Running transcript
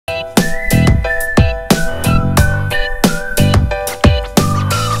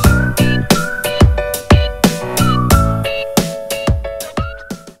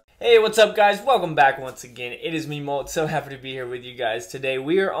What's up, guys? Welcome back once again. It is me, Molt. So happy to be here with you guys today.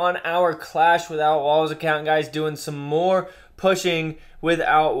 We are on our Clash Without Walls account, guys, doing some more pushing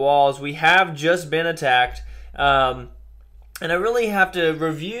without walls. We have just been attacked, and I really have to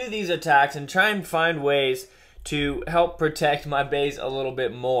review these attacks and try and find ways to help protect my base a little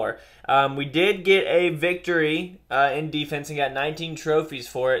bit more. We did get a victory in defense and got 19 trophies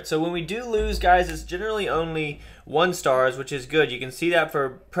for it. So when we do lose, guys, it's generally only 1 stars, which is good. You can see that for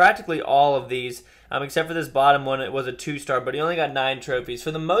practically all of these, except for this bottom one, it was a 2-star, but he only got 9 trophies.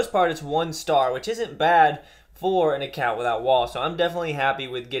 For the most part, it's 1 star, which isn't bad for an account without walls. So I'm definitely happy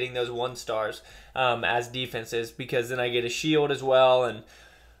with getting those 1 stars as defenses, because then I get a shield as well, and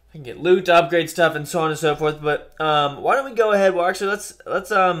I can get loot to upgrade stuff and so on and so forth. But why don't we go ahead? Well, actually,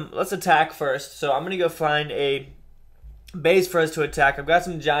 let's attack first. So I'm gonna go find a base for us to attack. I've got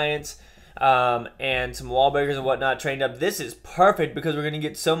some giants and some wall breakers and whatnot trained up. This is perfect because we're gonna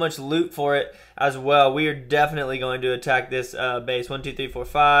get so much loot for it as well. We are definitely going to attack this base. 1, 2, 3, 4,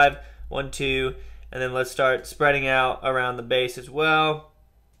 5. 1, 2, and then let's start spreading out around the base as well.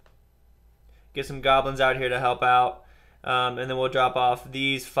 Get some goblins out here to help out. And then we'll drop off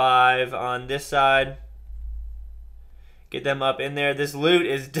these 5 on this side. Get them up in there. This loot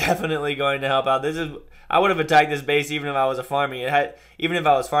is definitely going to help out. I would have attacked this base even if I was farming.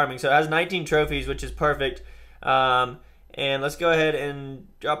 So it has 19 trophies, which is perfect. And let's go ahead and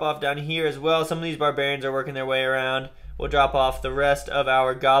drop off down here as well. Some of these barbarians are working their way around. We'll drop off the rest of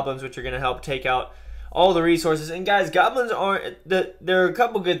our goblins, which are going to help take out all the resources. And guys, goblins aren't. There are a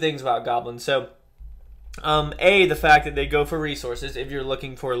couple good things about goblins. So the fact that they go for resources if you're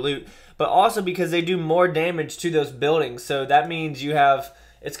looking for loot, but also because they do more damage to those buildings. So that means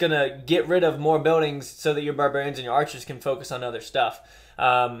it's gonna get rid of more buildings so that your barbarians and your archers can focus on other stuff.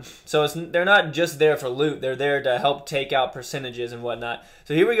 So they're not just there for loot, they're there to help take out percentages and whatnot.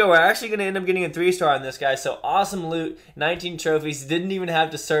 So here we go, we're actually gonna end up getting a 3-star on this guy. So awesome loot, 19 trophies, didn't even have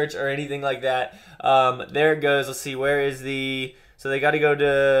to search or anything like that. There it goes. Let's see, where is the... So they got to go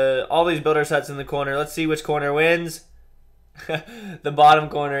to all these builder sets in the corner. Let's see which corner wins. The bottom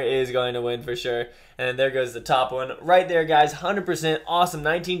corner is going to win for sure. And there goes the top one. Right there, guys. 100% awesome.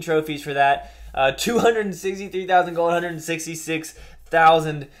 19 trophies for that. 263,000 gold,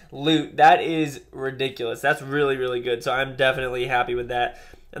 166,000 loot. That is ridiculous. That's really, really good. So I'm definitely happy with that.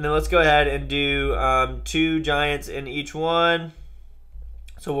 And then let's go ahead and do 2 giants in each one.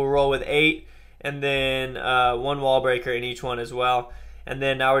 So we'll roll with 8. And then 1 wall breaker in each one as well. And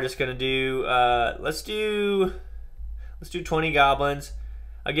then now we're just gonna do let's do 20 goblins.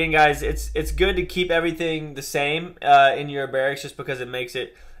 Again, guys, it's good to keep everything the same in your barracks just because it makes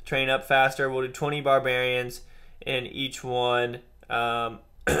it train up faster. We'll do 20 barbarians in each one. Let's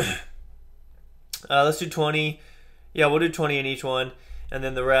do 20. Yeah, we'll do 20 in each one, and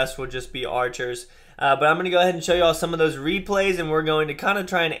then the rest will just be archers. But I'm going to go ahead and show you all some of those replays, and we're going to kind of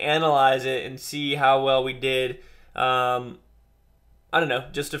try and analyze it and see how well we did. I don't know,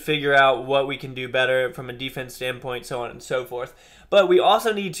 just to figure out what we can do better from a defense standpoint, so on and so forth. But we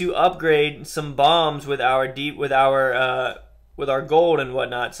also need to upgrade some bombs with our gold and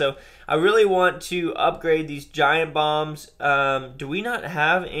whatnot. So I really want to upgrade these giant bombs. Do we not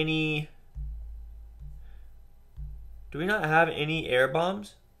have any air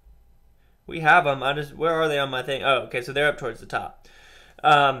bombs? We have them. Where are they on my thing? Oh, okay, so they're up towards the top.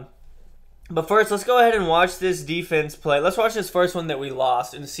 But first, let's go ahead and watch this defense play. Let's watch this first one that we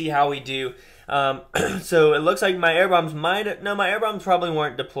lost and see how we do. So it looks like my air bombs my air bombs probably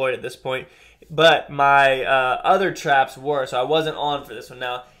weren't deployed at this point, but my other traps were, so I wasn't on for this one.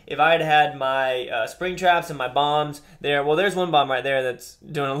 Now, if I had had my spring traps and my bombs there, well, there's one bomb right there that's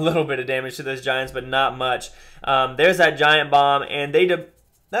doing a little bit of damage to those giants, but not much. There's that giant bomb, and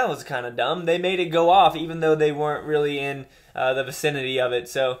that was kind of dumb. They made it go off even though they weren't really in the vicinity of it.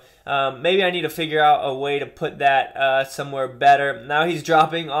 So maybe I need to figure out a way to put that somewhere better. Now he's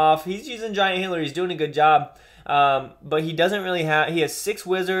dropping off. He's using giant healer. He's doing a good job. But he doesn't really have... He has 6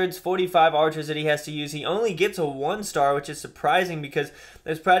 wizards, 45 archers that he has to use. He only gets a 1-star, which is surprising because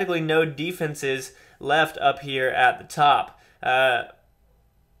there's practically no defenses left up here at the top.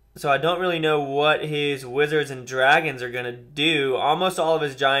 So I don't really know what his wizards and dragons are going to do. Almost all of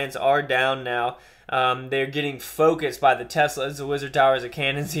his giants are down now. They're getting focused by the Teslas, the wizard towers, the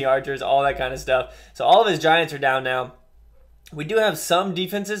cannons, the archers, all that kind of stuff. So all of his giants are down now. We do have some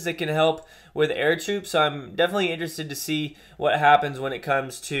defenses that can help with air troops, so I'm definitely interested to see what happens when it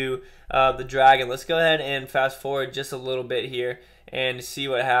comes to the dragon. Let's go ahead and fast forward just a little bit here and see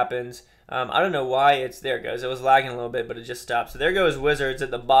what happens. I don't know why there it goes. It was lagging a little bit, but it just stopped. So there goes wizards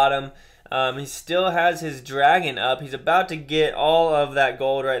at the bottom. He still has his dragon up. He's about to get all of that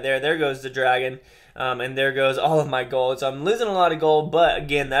gold right there. There goes the dragon. And there goes all of my gold. So I'm losing a lot of gold, but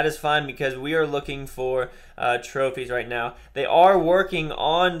again, that is fine because we are looking for trophies right now. They are working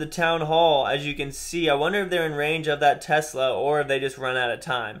on the town hall, as you can see. I wonder if they're in range of that Tesla or if they just run out of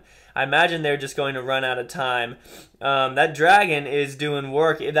time. I imagine they're just going to run out of time. That dragon is doing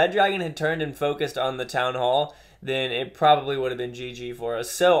work. If that dragon had turned and focused on the town hall, then it probably would have been GG for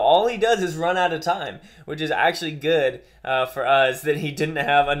us. So all he does is run out of time, which is actually good for us that he didn't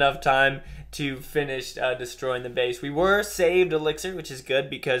have enough time to finish destroying the base. We were saved elixir, which is good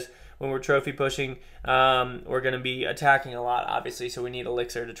because when we're trophy pushing, we're going to be attacking a lot, obviously, so we need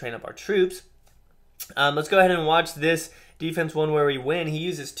elixir to train up our troops. Let's go ahead and watch this defense one where we win. He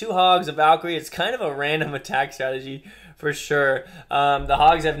uses 2 hogs, a Valkyrie. It's kind of a random attack strategy for sure. The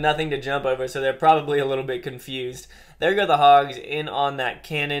hogs have nothing to jump over, so they're probably a little bit confused. There go the hogs in on that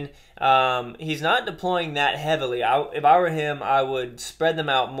cannon. He's not deploying that heavily. If I were him, I would spread them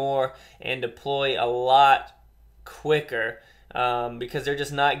out more and deploy a lot quicker because they're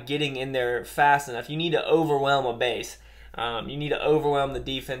just not getting in there fast enough. You need to overwhelm a base. You need to overwhelm the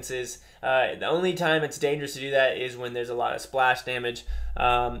defenses. The only time it's dangerous to do that is when there's a lot of splash damage.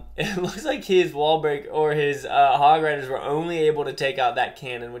 It looks like his wall break or his hog riders were only able to take out that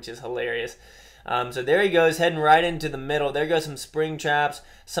cannon, which is hilarious. So there he goes, heading right into the middle. There goes some spring traps.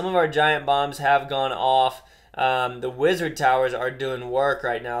 Some of our giant bombs have gone off. The wizard towers are doing work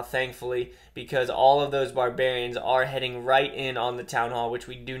right now, thankfully, because all of those barbarians are heading right in on the town hall, which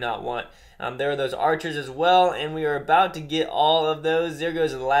we do not want. There are those archers as well, and we are about to get all of those. There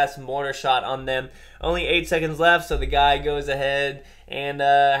goes the last mortar shot on them. Only 8 seconds left, so the guy goes ahead and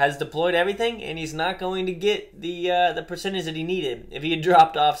has deployed everything, and he's not going to get the percentage that he needed. If he had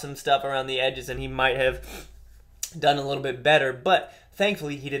dropped off some stuff around the edges, then he might have done a little bit better, but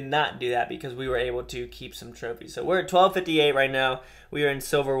thankfully he did not do that because we were able to keep some trophies. So we're at 1258 right now. We are in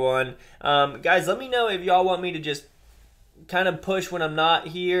silver 1. Guys, let me know if y'all want me to just kind of push when I'm not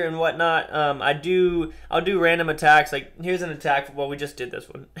here and whatnot. I'll do random attacks. Like, here's an attack. Well, we just did this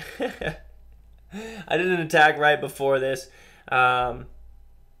one. I did an attack right before this as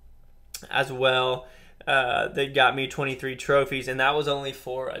well. That got me 23 trophies, and that was only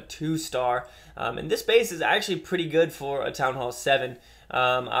for a 2-star. And this base is actually pretty good for a Town Hall 7.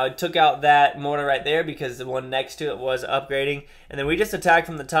 I took out that mortar right there because the one next to it was upgrading. And then we just attacked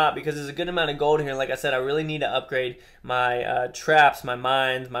from the top because there's a good amount of gold here. Like I said, I really need to upgrade my traps, my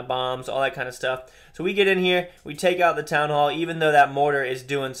mines, my bombs, all that kind of stuff. So we get in here, we take out the town hall, even though that mortar is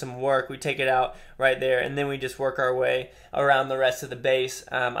doing some work. We take it out right there, and then we just work our way around the rest of the base.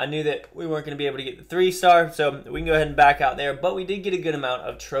 I knew that we weren't going to be able to get the 3-star, so we can go ahead and back out there. But we did get a good amount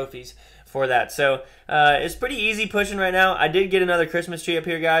of trophies for that. So it's pretty easy pushing right now. I did get another Christmas tree up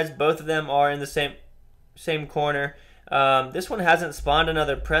here, guys. Both of them are in the same corner. This one hasn't spawned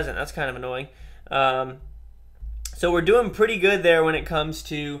another present. That's kind of annoying. So we're doing pretty good there when it comes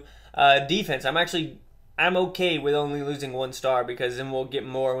to defense. I'm okay with only losing 1 star because then we'll get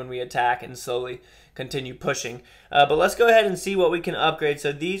more when we attack and slowly continue pushing. But let's go ahead and see what we can upgrade.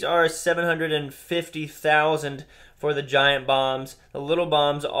 So these are 750,000 for the giant bombs. The little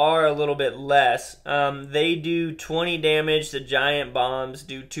bombs are a little bit less. They do 20 damage. The giant bombs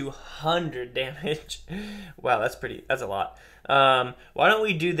do 200 damage. Wow, that's a lot. Why don't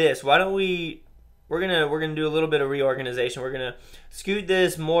we do this? We're gonna do a little bit of reorganization. We're gonna scoot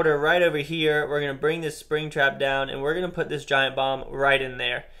this mortar right over here. We're gonna bring this spring trap down, and we're gonna put this giant bomb right in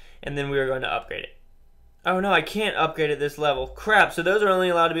there. And then we are going to upgrade it. Oh no, I can't upgrade at this level. Crap, so those are only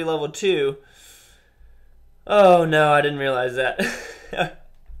allowed to be level 2. Oh no, I didn't realize that.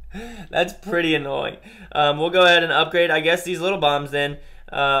 That's pretty annoying. We'll go ahead and upgrade, I guess, these little bombs then.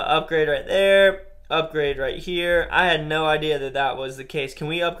 Upgrade right there. Upgrade right here. I had no idea that that was the case. Can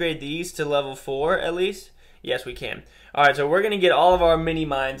we upgrade these to level 4 at least? Yes, we can. Alright, so we're going to get all of our mini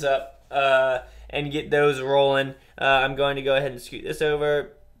mines up and get those rolling. I'm going to go ahead and scoot this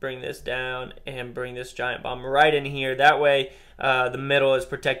over, bring this down, and bring this giant bomb right in here. That way, the middle is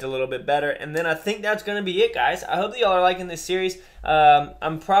protected a little bit better. And then I think that's going to be it, guys. I hope that y'all are liking this series.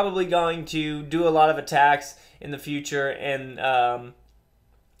 I'm probably going to do a lot of attacks in the future and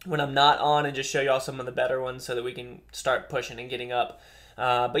when I'm not on, and just show y'all some of the better ones so that we can start pushing and getting up.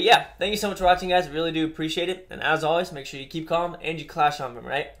 But yeah, thank you so much for watching, guys. Really do appreciate it. And as always, make sure you keep calm and you clash on them,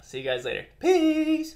 right? See you guys later. Peace!